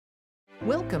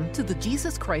Welcome to the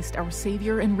Jesus Christ, Our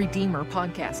Savior and Redeemer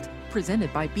podcast,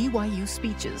 presented by BYU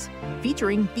Speeches,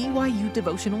 featuring BYU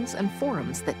devotionals and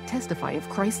forums that testify of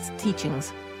Christ's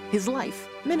teachings, His life,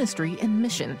 ministry, and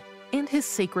mission, and His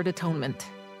sacred atonement.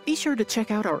 Be sure to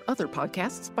check out our other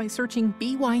podcasts by searching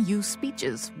BYU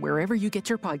Speeches wherever you get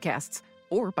your podcasts,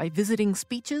 or by visiting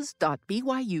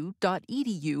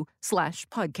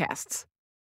speeches.byu.edu/podcasts.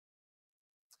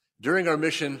 During our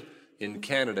mission in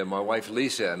Canada, my wife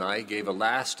Lisa and I gave a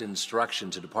last instruction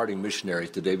to departing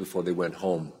missionaries the day before they went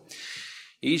home.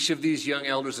 Each of these young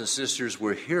elders and sisters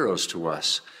were heroes to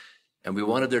us, and we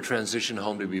wanted their transition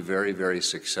home to be very, very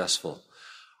successful.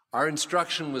 Our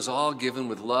instruction was all given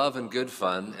with love and good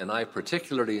fun, and I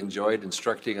particularly enjoyed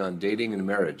instructing on dating and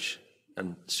marriage,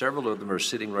 and several of them are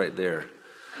sitting right there.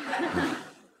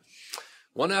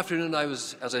 One afternoon,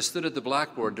 as I stood at the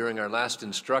blackboard during our last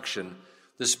instruction,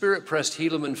 the Spirit pressed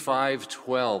Helaman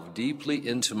 5:12 deeply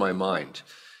into my mind.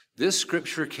 This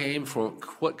scripture came from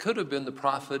what could have been the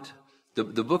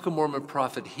Book of Mormon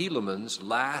prophet Helaman's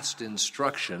last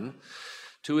instruction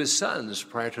to his sons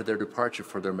prior to their departure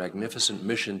for their magnificent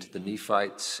mission to the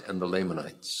Nephites and the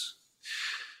Lamanites.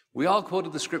 We all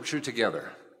quoted the scripture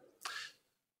together.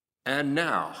 And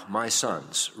now, my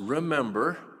sons,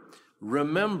 remember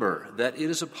that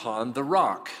it is upon the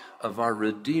rock of our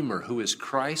Redeemer, who is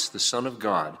Christ, the Son of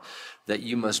God, that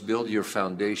you must build your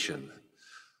foundation,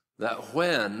 that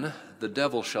when the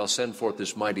devil shall send forth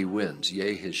his mighty winds,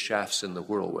 yea, his shafts in the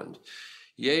whirlwind,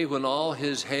 yea, when all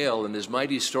his hail and his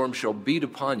mighty storm shall beat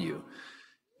upon you,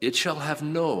 it shall have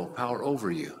no power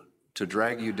over you to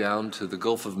drag you down to the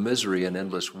gulf of misery and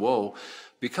endless woe,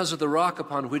 because of the rock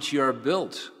upon which you are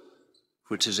built,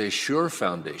 which is a sure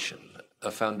foundation, a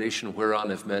foundation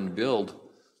whereon if men build,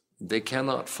 they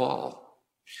cannot fall.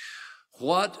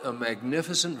 What a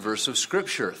magnificent verse of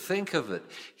Scripture. Think of it.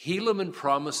 Helaman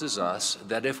promises us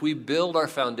that if we build our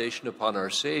foundation upon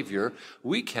our Savior,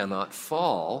 we cannot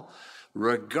fall,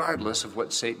 regardless of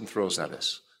what Satan throws at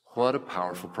us. What a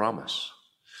powerful promise.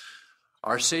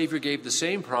 Our Savior gave the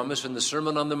same promise in the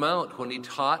Sermon on the Mount when he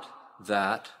taught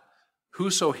that,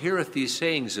 whoso heareth these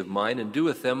sayings of mine and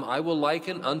doeth them, I will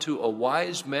liken unto a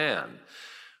wise man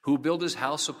who built his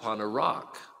house upon a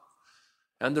rock.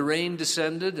 And the rain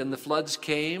descended, and the floods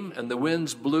came, and the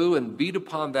winds blew and beat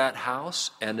upon that house,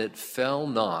 and it fell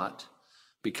not,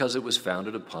 because it was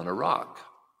founded upon a rock.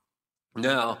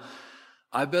 Now,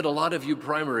 I bet a lot of you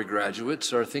primary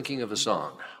graduates are thinking of a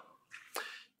song.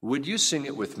 Would you sing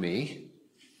it with me?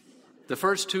 The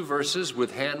first two verses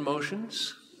with hand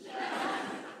motions.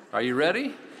 Are you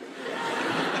ready?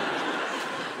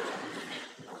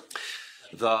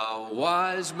 The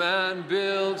wise man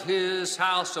built his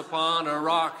house upon a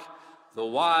rock. The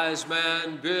wise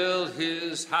man built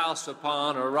his house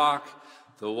upon a rock.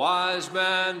 The wise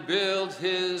man built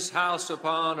his house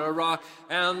upon a rock,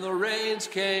 and the rains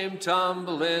came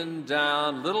tumbling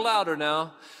down. A little louder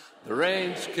now. The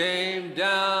rains came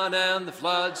down and the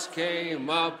floods came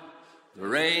up. The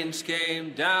rains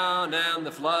came down and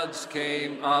the floods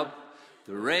came up.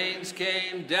 The rains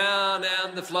came down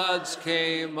and the floods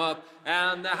came up,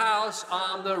 and the house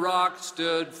on the rock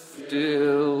stood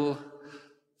still.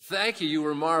 Thank you. You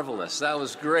were marvelous. That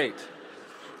was great.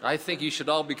 I think you should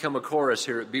all become a chorus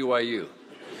here at BYU.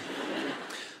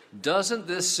 Doesn't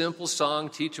this simple song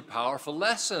teach a powerful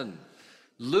lesson?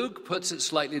 Luke puts it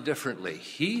slightly differently.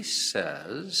 He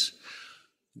says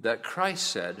that Christ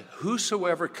said,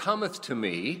 whosoever cometh to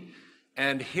me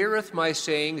and heareth my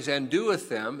sayings and doeth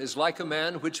them is like a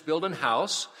man which built an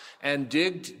house and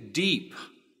digged deep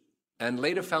and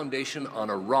laid a foundation on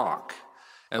a rock.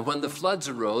 And when the floods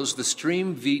arose, the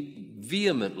stream beat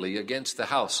vehemently against the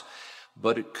house,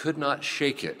 but it could not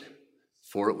shake it,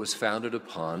 for it was founded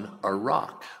upon a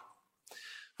rock.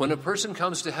 When a person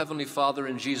comes to Heavenly Father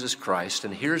in Jesus Christ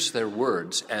and hears their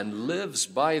words and lives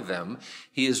by them,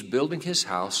 he is building his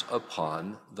house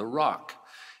upon the rock.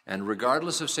 And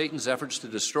regardless of Satan's efforts to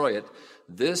destroy it,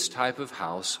 this type of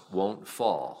house won't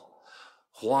fall.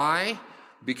 Why?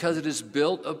 Because it is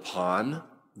built upon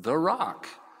the rock.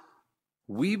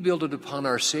 We build it upon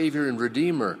our Savior and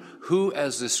Redeemer, who,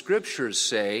 as the Scriptures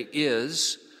say,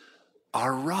 is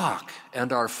our rock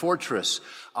and our fortress,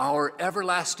 our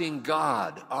everlasting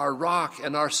God, our rock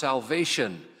and our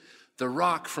salvation, the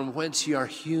rock from whence ye are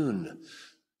hewn,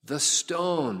 the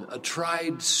stone, a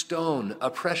tried stone,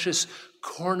 a precious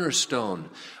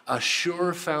cornerstone, a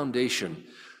sure foundation,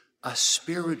 a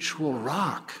spiritual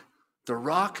rock, the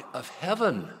rock of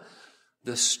heaven,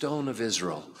 the stone of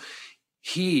Israel.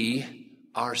 He,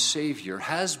 our Savior,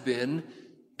 has been,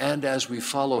 and as we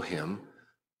follow him,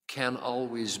 can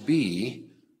always be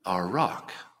our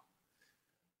rock.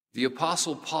 The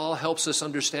Apostle Paul helps us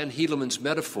understand Helaman's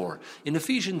metaphor. In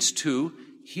Ephesians 2,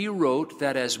 he wrote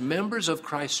that as members of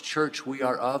Christ's church, we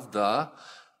are of the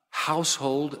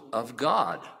household of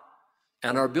God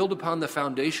and are built upon the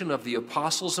foundation of the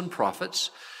apostles and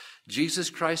prophets, Jesus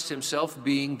Christ himself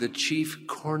being the chief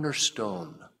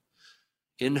cornerstone,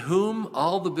 in whom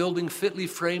all the building fitly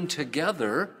framed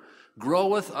together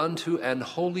groweth unto an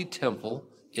holy temple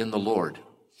in the Lord.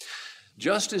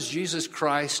 Just as Jesus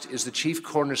Christ is the chief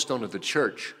cornerstone of the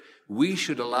church, we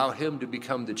should allow him to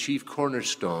become the chief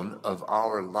cornerstone of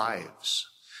our lives.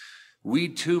 We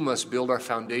too must build our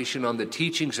foundation on the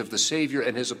teachings of the Savior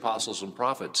and his apostles and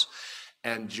prophets.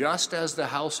 And just as the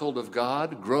household of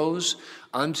God grows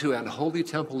unto an holy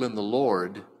temple in the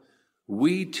Lord,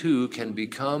 we too can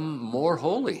become more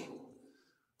holy.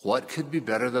 What could be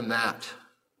better than that?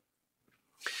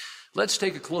 Let's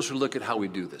take a closer look at how we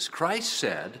do this. Christ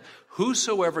said,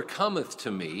 "Whosoever cometh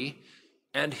to me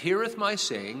and heareth my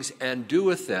sayings and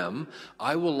doeth them,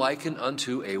 I will liken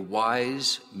unto a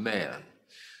wise man."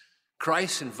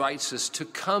 Christ invites us to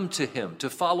come to him, to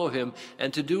follow him,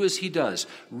 and to do as he does.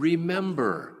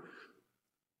 Remember,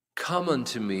 come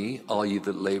unto me, all ye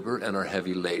that labor and are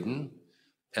heavy laden,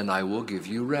 and I will give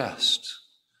you rest.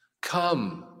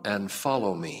 Come and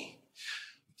follow me.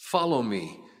 Follow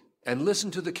me, and listen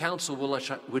to the counsel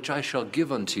which I shall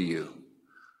give unto you.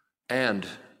 And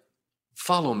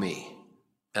follow me,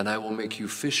 and I will make you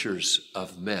fishers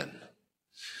of men.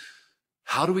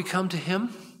 How do we come to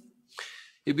him?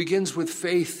 It begins with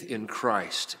faith in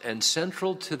Christ, and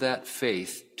central to that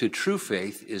faith, to true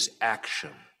faith, is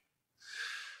action.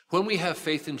 When we have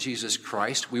faith in Jesus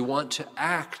Christ, we want to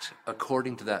act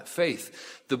according to that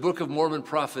faith. The Book of Mormon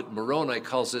prophet Moroni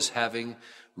calls this having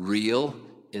real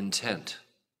intent.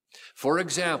 For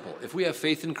example, if we have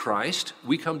faith in Christ,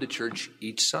 we come to church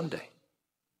each Sunday.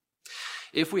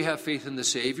 If we have faith in the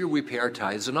Savior, we pay our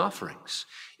tithes and offerings.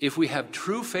 If we have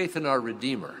true faith in our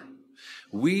Redeemer,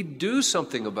 we do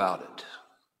something about it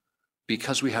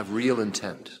because we have real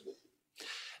intent.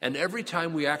 And every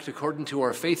time we act according to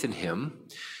our faith in him,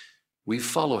 we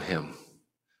follow him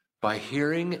by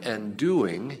hearing and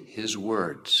doing his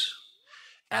words.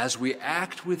 As we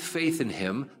act with faith in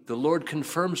him, the Lord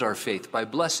confirms our faith by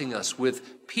blessing us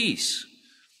with peace,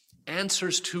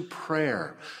 answers to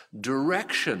prayer,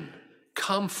 direction,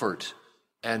 comfort,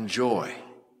 and joy.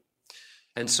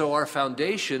 And so our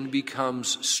foundation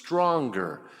becomes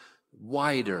stronger,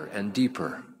 wider, and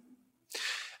deeper.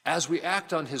 As we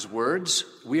act on his words,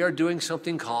 we are doing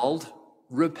something called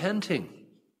repenting.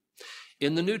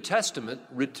 In the New Testament,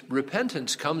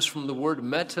 repentance comes from the word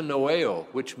metanoeo,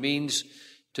 which means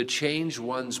to change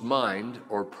one's mind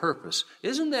or purpose.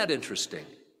 Isn't that interesting?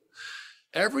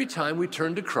 Every time we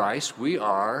turn to Christ, we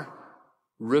are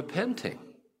repenting.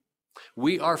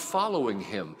 We are following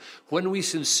him. When we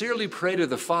sincerely pray to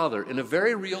the Father, in a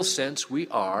very real sense, we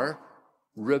are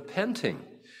repenting.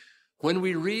 When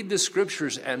we read the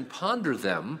scriptures and ponder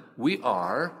them, we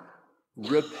are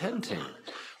repenting.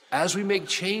 As we make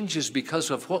changes because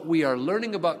of what we are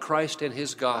learning about Christ and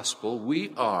his gospel,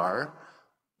 we are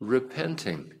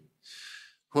repenting.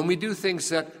 When we do things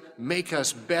that make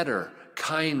us better,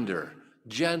 kinder,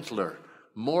 gentler,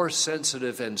 more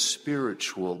sensitive and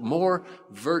spiritual, more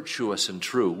virtuous and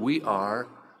true, we are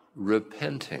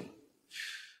repenting.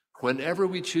 Whenever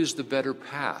we choose the better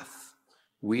path,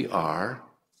 we are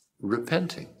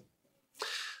repenting.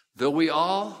 Though we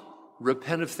all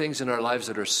repent of things in our lives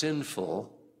that are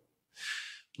sinful,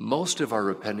 most of our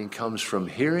repenting comes from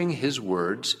hearing his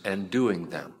words and doing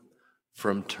them,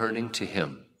 from turning to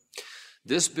him.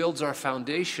 This builds our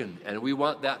foundation, and we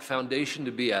want that foundation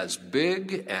to be as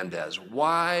big and as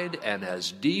wide and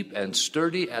as deep and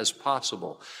sturdy as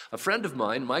possible. A friend of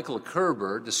mine, Michael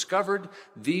Kerber, discovered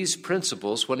these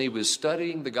principles when he was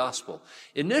studying the gospel.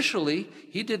 Initially,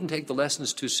 he didn't take the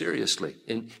lessons too seriously,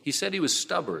 and he said he was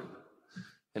stubborn,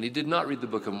 and he did not read the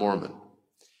Book of Mormon.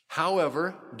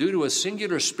 However, due to a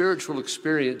singular spiritual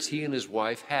experience he and his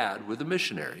wife had with the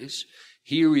missionaries,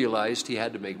 he realized he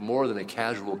had to make more than a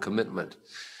casual commitment.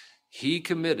 He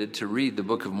committed to read the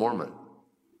Book of Mormon.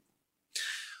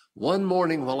 One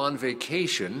morning while on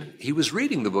vacation, he was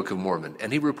reading the Book of Mormon,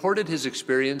 and he reported his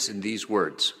experience in these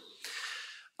words.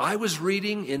 "I was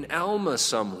reading in Alma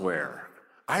somewhere.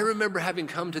 I remember having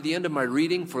come to the end of my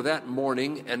reading for that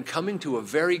morning and coming to a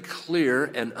very clear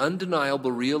and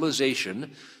undeniable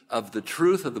realization of the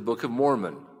truth of the Book of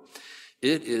Mormon.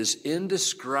 It is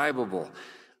indescribable.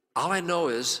 All I know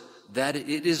is that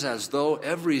it is as though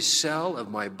every cell of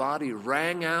my body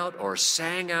rang out or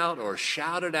sang out or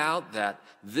shouted out that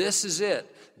this is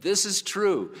it. This is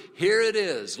true. Here it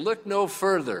is. Look no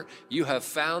further. You have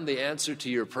found the answer to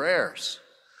your prayers.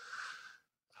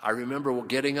 I remember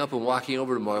getting up and walking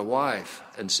over to my wife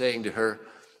and saying to her,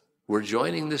 we're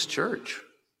joining this church.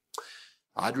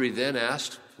 Audrey then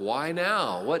asked, why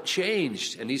now? What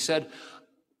changed? And he said,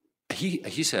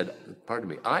 pardon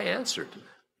me, I answered,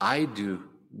 I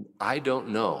don't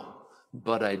know,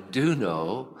 but I do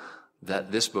know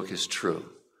that this book is true.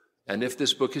 And if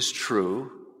this book is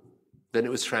true, then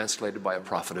it was translated by a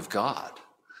prophet of God.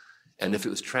 And if it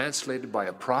was translated by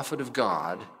a prophet of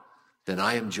God, then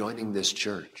I am joining this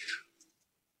church.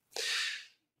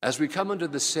 As we come unto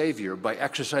the Savior by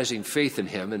exercising faith in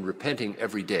him and repenting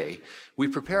every day, we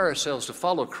prepare ourselves to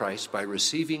follow Christ by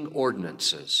receiving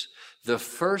ordinances. The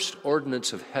first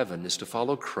ordinance of heaven is to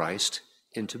follow Christ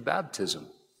into baptism.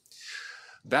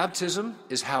 Baptism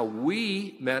is how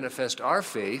we manifest our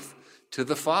faith to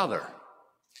the Father.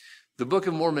 The Book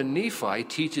of Mormon Nephi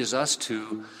teaches us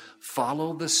to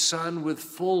follow the Son with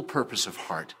full purpose of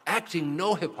heart, acting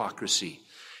no hypocrisy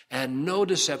and no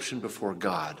deception before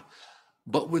God,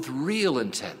 but with real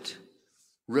intent,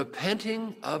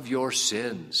 repenting of your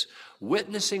sins,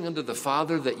 witnessing unto the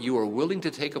Father that you are willing to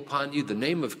take upon you the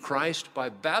name of Christ by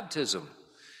baptism,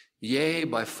 yea,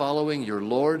 by following your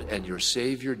Lord and your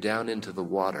Savior down into the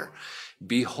water.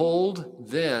 Behold,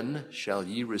 then shall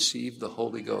ye receive the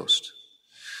Holy Ghost.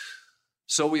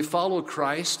 So we follow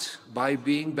Christ by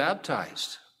being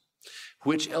baptized,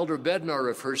 which Elder Bednar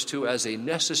refers to as a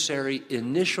necessary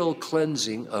initial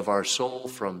cleansing of our soul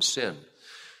from sin.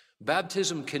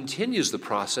 Baptism continues the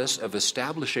process of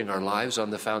establishing our lives on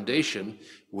the foundation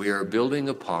we are building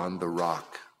upon, the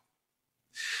rock.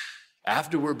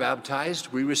 After we're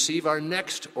baptized, we receive our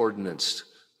next ordinance,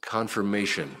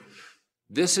 confirmation.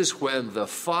 This is when the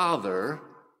Father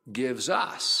gives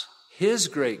us his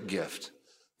great gift,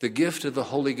 the gift of the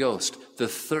Holy Ghost, the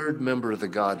third member of the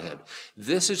Godhead.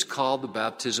 This is called the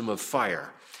baptism of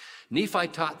fire. Nephi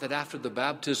taught that after the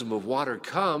baptism of water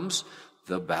comes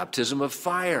the baptism of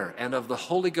fire and of the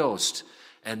Holy Ghost,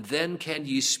 and then can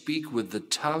ye speak with the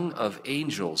tongue of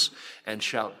angels and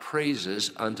shout praises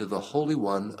unto the Holy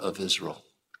One of Israel.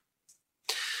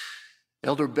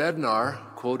 Elder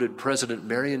Bednar quoted President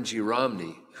Marion G.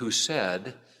 Romney, who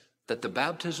said that the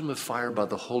baptism of fire by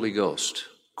the Holy Ghost,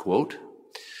 quote,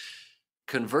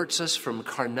 converts us from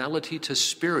carnality to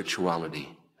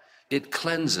spirituality. It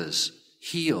cleanses,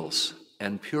 heals,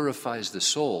 and purifies the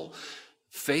soul.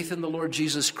 Faith in the Lord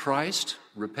Jesus Christ,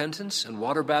 repentance, and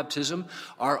water baptism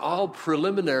are all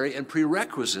preliminary and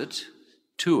prerequisite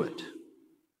to it.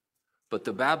 But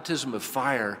the baptism of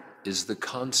fire is the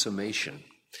consummation.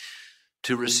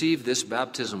 To receive this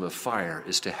baptism of fire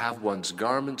is to have one's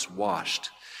garments washed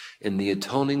in the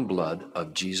atoning blood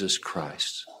of Jesus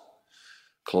Christ.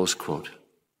 Close quote.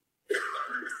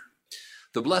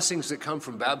 The blessings that come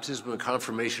from baptism and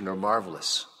confirmation are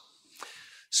marvelous.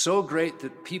 So great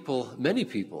that many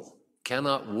people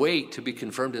cannot wait to be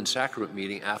confirmed in sacrament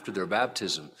meeting after their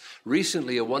baptism.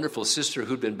 Recently, a wonderful sister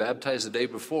who'd been baptized the day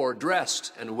before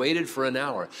dressed and waited for an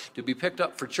hour to be picked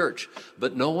up for church,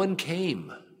 but no one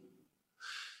came.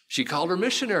 She called her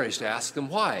missionaries to ask them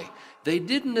why. They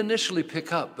didn't initially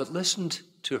pick up, but listened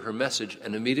to her message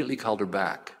and immediately called her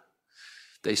back.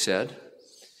 They said,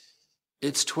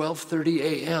 "It's 12:30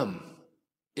 a.m.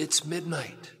 It's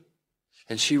midnight."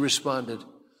 And she responded,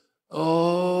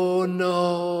 "Oh,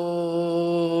 no."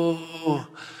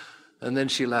 And then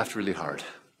she laughed really hard.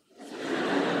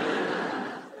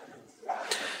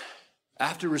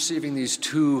 After receiving these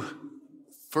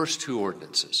first two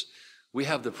ordinances, we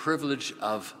have the privilege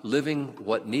of living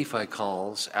what Nephi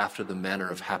calls after the manner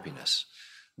of happiness,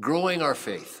 growing our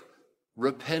faith,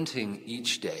 repenting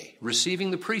each day,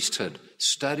 receiving the priesthood,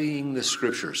 studying the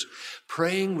scriptures,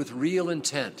 praying with real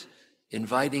intent,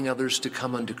 inviting others to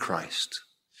come unto Christ,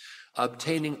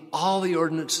 obtaining all the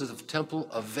ordinances of the temple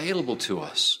available to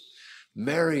us,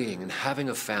 marrying and having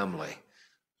a family,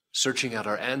 searching out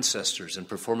our ancestors and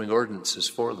performing ordinances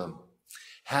for them,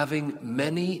 having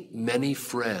many, many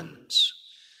friends,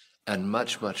 and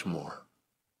much, much more.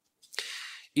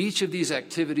 Each of these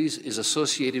activities is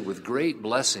associated with great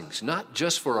blessings, not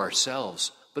just for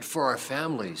ourselves, but for our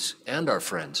families and our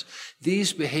friends.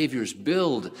 These behaviors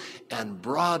build and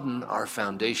broaden our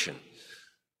foundation.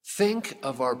 Think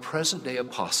of our present-day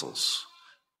apostles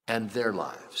and their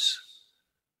lives.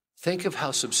 Think of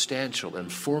how substantial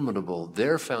and formidable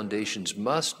their foundations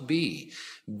must be,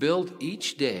 built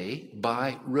each day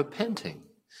by repenting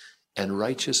and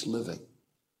righteous living.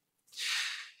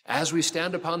 As we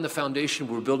stand upon the foundation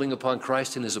we're building upon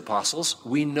Christ and his apostles,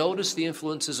 we notice the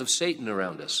influences of Satan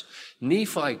around us.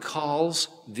 Nephi calls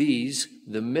these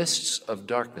the mists of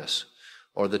darkness,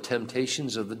 or the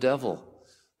temptations of the devil,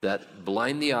 that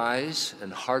blind the eyes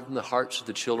and harden the hearts of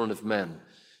the children of men,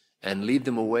 and lead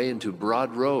them away into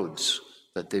broad roads,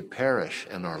 that they perish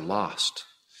and are lost.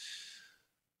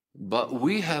 But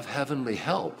we have heavenly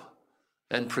help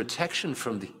and protection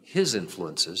from his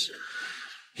influences.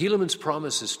 Helaman's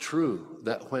promise is true,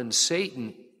 that when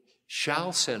Satan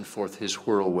shall send forth his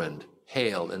whirlwind,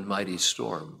 hail, and mighty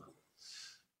storm,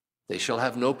 they shall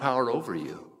have no power over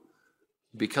you,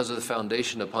 because of the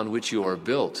foundation upon which you are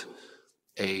built,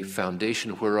 a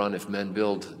foundation whereon if men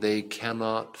build, they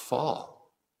cannot fall.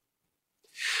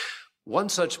 One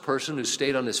such person who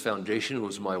stayed on his foundation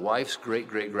was my wife's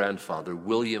great-great-grandfather,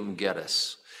 William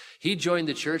Geddes. He joined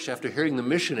the church after hearing the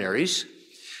missionaries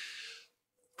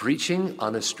preaching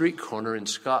on a street corner in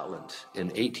Scotland in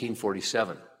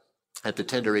 1847 at the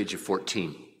tender age of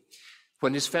 14.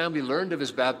 When his family learned of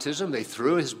his baptism, they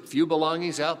threw his few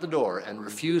belongings out the door and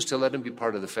refused to let him be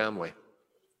part of the family.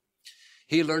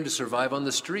 He learned to survive on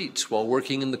the streets while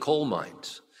working in the coal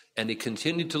mines, and he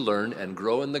continued to learn and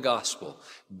grow in the gospel,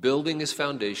 building his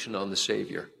foundation on the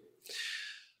Savior.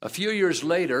 A few years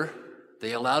later,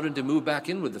 they allowed him to move back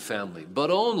in with the family,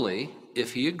 but only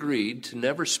if he agreed to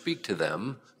never speak to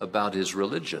them about his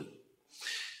religion.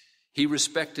 He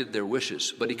respected their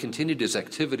wishes, but he continued his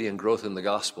activity and growth in the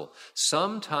gospel.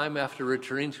 Some time after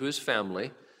returning to his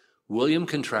family, William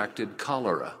contracted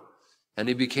cholera, and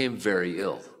he became very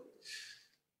ill.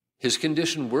 His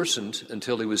condition worsened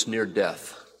until he was near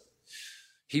death.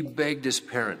 He begged his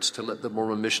parents to let the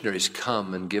Mormon missionaries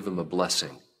come and give him a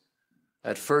blessing.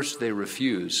 At first, they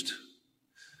refused,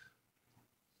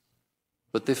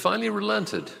 but they finally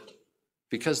relented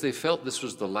because they felt this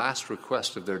was the last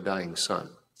request of their dying son.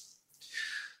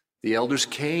 The elders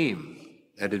came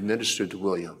and administered to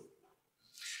William.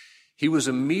 He was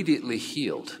immediately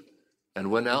healed and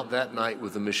went out that night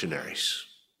with the missionaries.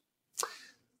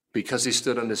 Because he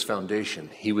stood on his foundation,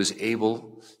 he was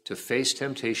able to face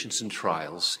temptations and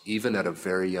trials even at a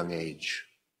very young age.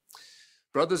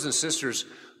 Brothers and sisters,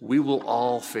 we will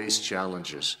all face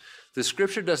challenges. The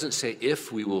scripture doesn't say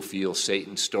if we will feel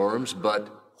Satan's storms,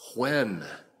 but when.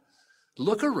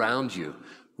 Look around you.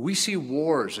 We see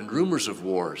wars and rumors of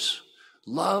wars,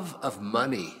 love of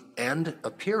money and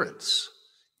appearance,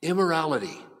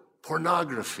 immorality,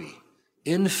 pornography,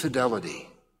 infidelity,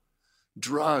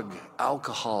 drug,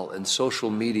 alcohol, and social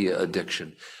media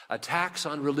addiction, attacks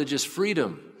on religious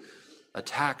freedom,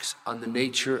 attacks on the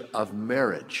nature of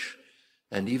marriage,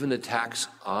 and even attacks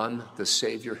on the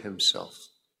Savior himself.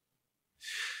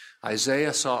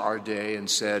 Isaiah saw our day and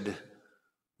said,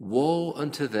 "Woe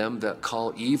unto them that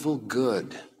call evil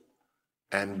good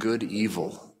and good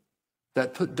evil,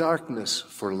 that put darkness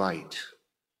for light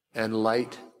and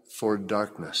light for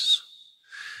darkness."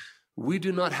 We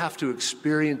do not have to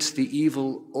experience the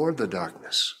evil or the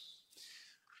darkness.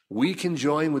 We can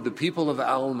join with the people of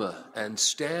Alma and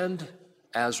stand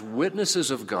as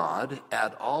witnesses of God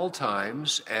at all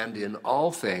times and in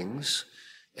all things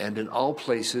and in all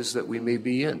places that we may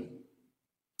be in.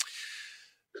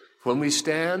 When we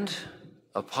stand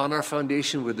upon our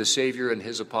foundation with the Savior and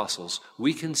his apostles,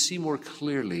 we can see more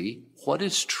clearly what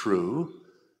is true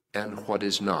and what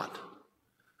is not.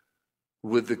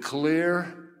 With the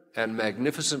clear and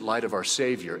magnificent light of our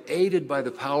Savior, aided by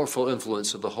the powerful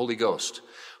influence of the Holy Ghost,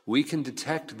 we can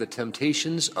detect the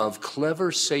temptations of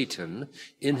clever Satan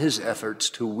in his efforts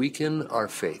to weaken our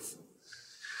faith.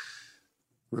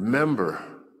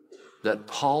 Remember that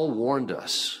Paul warned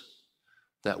us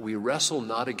that we wrestle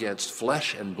not against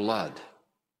flesh and blood,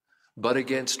 but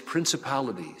against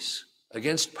principalities,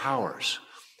 against powers,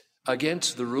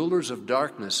 against the rulers of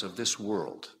darkness of this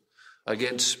world,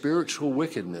 against spiritual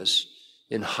wickedness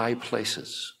in high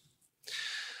places.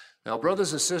 Now,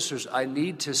 brothers and sisters, I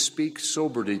need to speak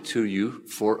soberly to you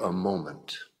for a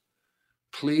moment.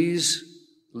 Please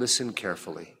listen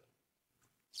carefully.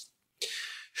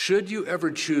 Should you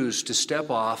ever choose to step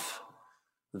off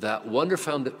that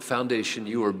wonderful foundation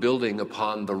you are building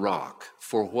upon the rock,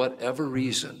 for whatever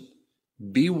reason,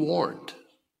 be warned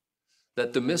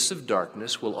that the mists of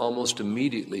darkness will almost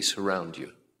immediately surround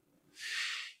you.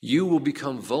 You will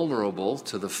become vulnerable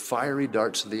to the fiery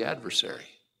darts of the adversary.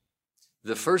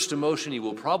 The first emotion you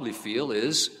will probably feel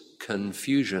is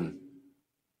confusion.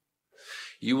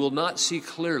 You will not see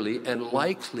clearly and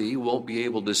likely won't be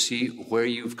able to see where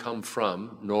you've come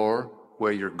from nor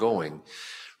where you're going.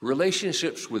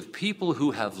 Relationships with people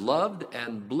who have loved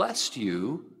and blessed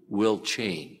you will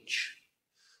change.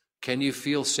 Can you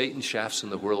feel Satan's shafts in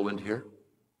the whirlwind here?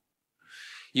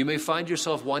 You may find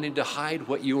yourself wanting to hide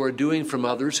what you are doing from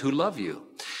others who love you.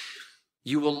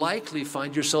 You will likely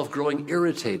find yourself growing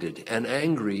irritated and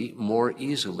angry more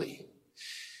easily.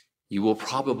 You will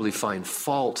probably find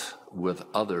fault with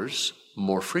others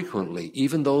more frequently,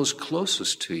 even those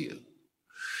closest to you.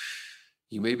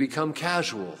 You may become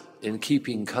casual in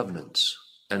keeping covenants,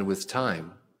 and with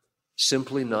time,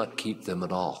 simply not keep them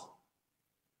at all.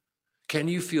 Can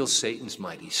you feel Satan's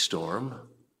mighty storm?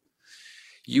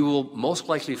 You will most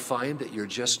likely find that you're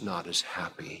just not as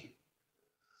happy.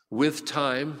 With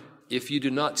time, if you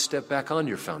do not step back on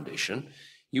your foundation,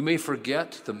 you may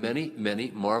forget the many,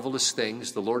 many marvelous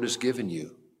things the Lord has given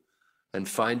you and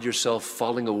find yourself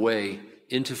falling away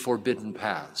into forbidden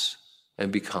paths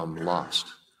and become lost.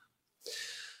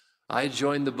 I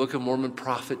join the Book of Mormon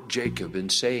prophet Jacob in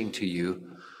saying to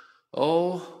you,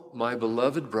 "Oh, my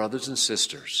beloved brothers and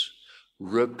sisters,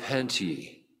 repent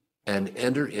ye and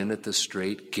enter in at the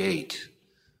strait gate,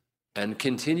 and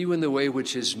continue in the way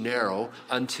which is narrow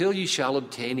until ye shall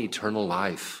obtain eternal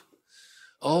life.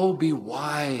 Oh, be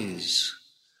wise.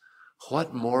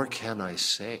 What more can I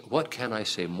say? What can I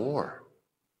say more?"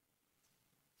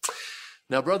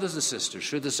 Now, brothers and sisters,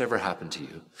 should this ever happen to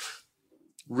you,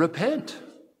 repent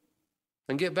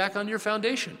and get back on your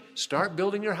foundation. Start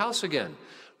building your house again.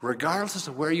 Regardless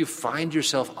of where you find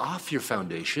yourself off your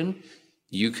foundation,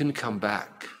 you can come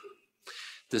back.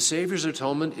 The Savior's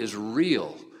atonement is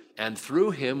real, and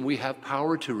through him we have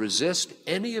power to resist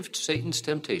any of Satan's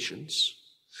temptations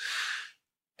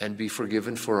and be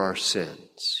forgiven for our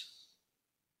sins.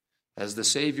 As the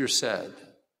Savior said,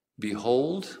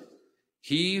 "Behold,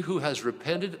 he who has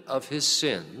repented of his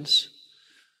sins,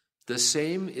 the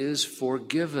same is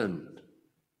forgiven,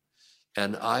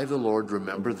 and I, the Lord,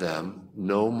 remember them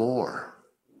no more.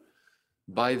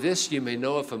 By this you may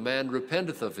know if a man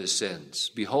repenteth of his sins.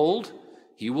 Behold,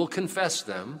 he will confess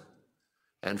them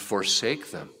and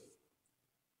forsake them."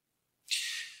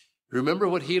 Remember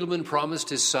what Helaman promised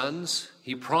his sons?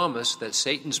 He promised that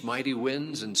Satan's mighty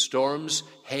winds and storms,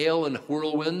 hail and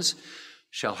whirlwinds,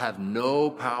 shall have no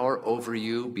power over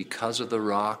you because of the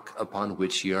rock upon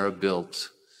which ye are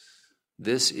built.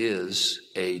 This is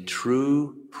a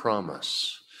true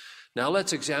promise. Now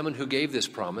let's examine who gave this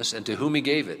promise and to whom he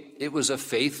gave it. It was a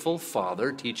faithful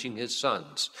father teaching his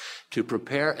sons to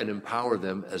prepare and empower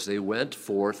them as they went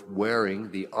forth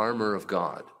wearing the armor of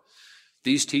God.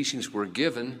 These teachings were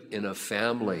given in a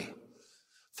family.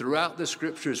 Throughout the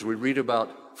scriptures, we read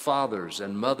about fathers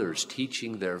and mothers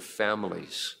teaching their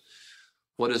families.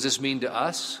 What does this mean to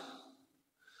us?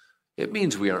 It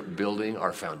means we aren't building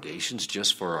our foundations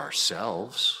just for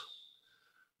ourselves.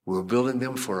 We're building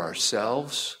them for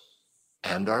ourselves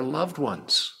and our loved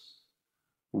ones.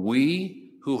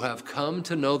 We who have come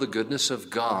to know the goodness of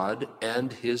God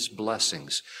and his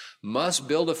blessings must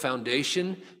build a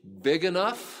foundation big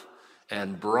enough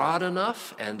and broad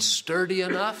enough and sturdy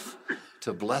enough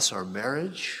to bless our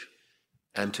marriage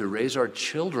and to raise our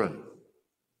children.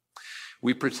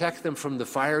 We protect them from the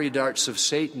fiery darts of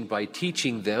Satan by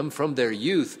teaching them from their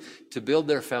youth to build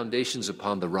their foundations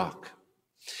upon the rock.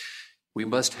 We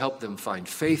must help them find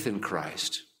faith in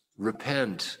Christ,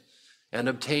 repent, and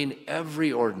obtain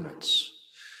every ordinance.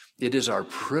 It is our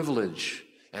privilege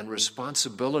and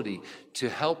responsibility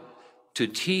to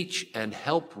teach and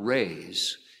help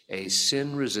raise a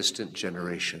sin-resistant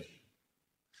generation.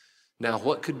 Now,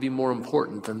 what could be more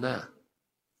important than that?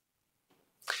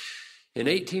 In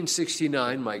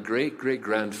 1869, my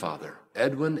great-great-grandfather,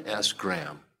 Edwin S.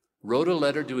 Graham, wrote a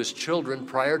letter to his children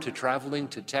prior to traveling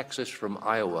to Texas from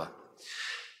Iowa.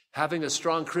 Having a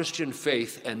strong Christian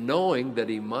faith and knowing that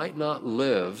he might not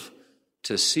live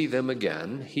to see them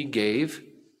again, he gave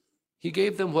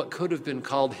them what could have been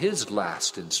called his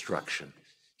last instruction.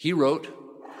 He wrote,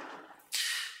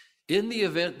 "In the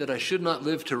event that I should not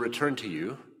live to return to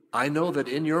you, I know that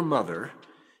in your mother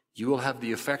you will have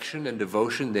the affection and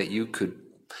devotion that you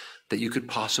could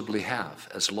possibly have,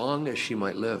 as long as she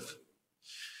might live.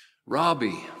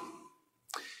 Robbie,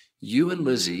 you and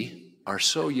Lizzie are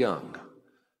so young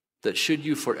that should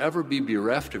you forever be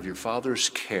bereft of your father's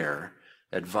care,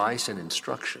 advice, and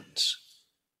instructions,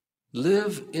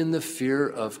 live in the fear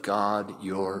of God,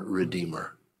 your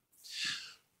Redeemer.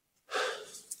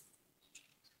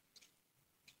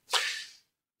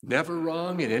 Never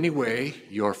wrong in any way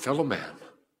your fellow man.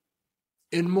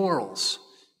 In morals,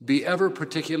 be ever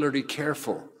particularly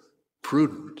careful,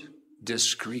 prudent,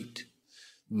 discreet.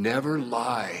 Never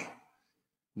lie.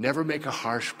 Never make a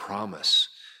harsh promise.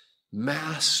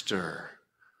 Master,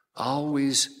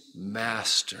 always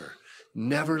master.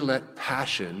 Never let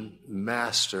passion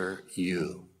master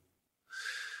you.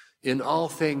 In all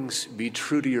things, be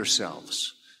true to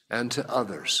yourselves and to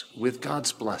others with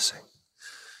God's blessing.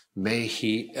 May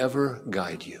He ever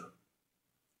guide you.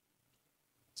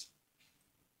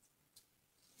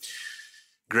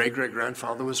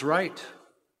 Great-great-grandfather was right.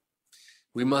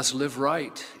 We must live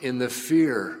right in the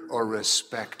fear or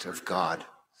respect of God.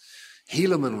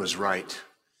 Helaman was right.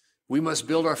 We must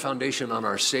build our foundation on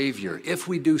our Savior. If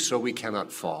we do so, we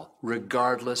cannot fall,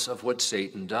 regardless of what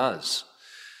Satan does.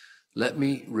 Let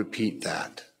me repeat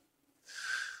that.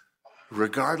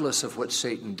 Regardless of what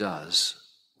Satan does,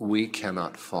 we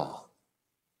cannot fall.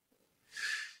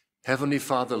 Heavenly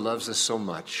Father loves us so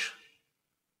much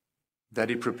that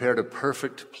He prepared a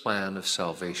perfect plan of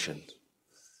salvation.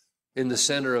 In the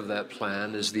center of that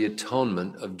plan is the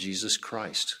atonement of Jesus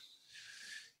Christ.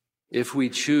 If we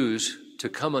choose to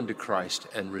come unto Christ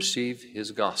and receive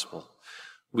His gospel,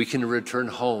 we can return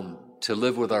home to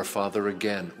live with our Father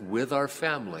again, with our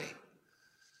family,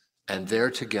 and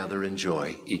there together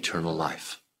enjoy eternal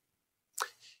life.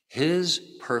 His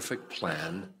perfect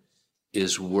plan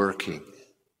is working.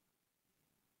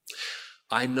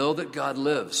 I know that God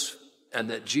lives and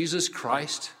that Jesus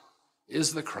Christ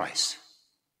is the Christ.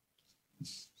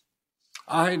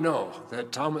 I know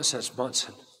that Thomas S.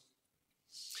 Monson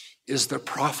is the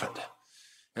prophet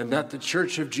and that the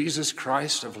Church of Jesus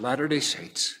Christ of Latter-day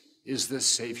Saints is the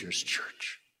Savior's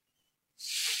church.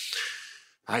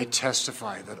 I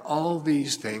testify that all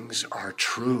these things are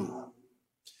true.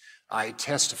 I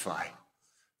testify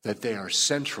that they are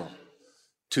central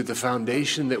to the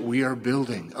foundation that we are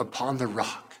building upon the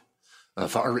rock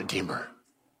of our Redeemer,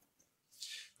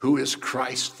 who is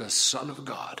Christ, the Son of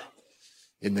God.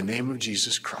 In the name of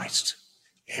Jesus Christ,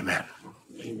 amen.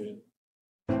 Amen.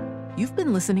 You've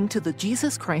been listening to the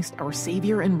Jesus Christ, Our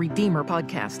Savior and Redeemer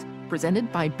podcast,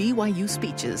 presented by BYU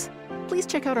Speeches. Please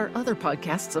check out our other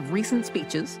podcasts of recent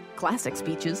speeches, classic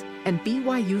speeches, and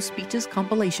BYU Speeches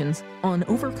compilations on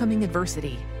overcoming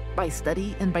adversity, by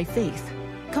study and by faith,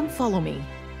 Come Follow Me,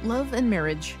 Love and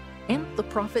Marriage, and The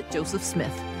Prophet Joseph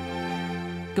Smith.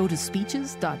 Go to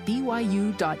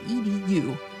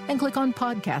speeches.byu.edu and click on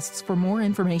podcasts for more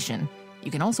information.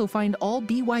 You can also find all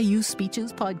BYU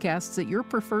Speeches podcasts at your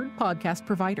preferred podcast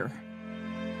provider.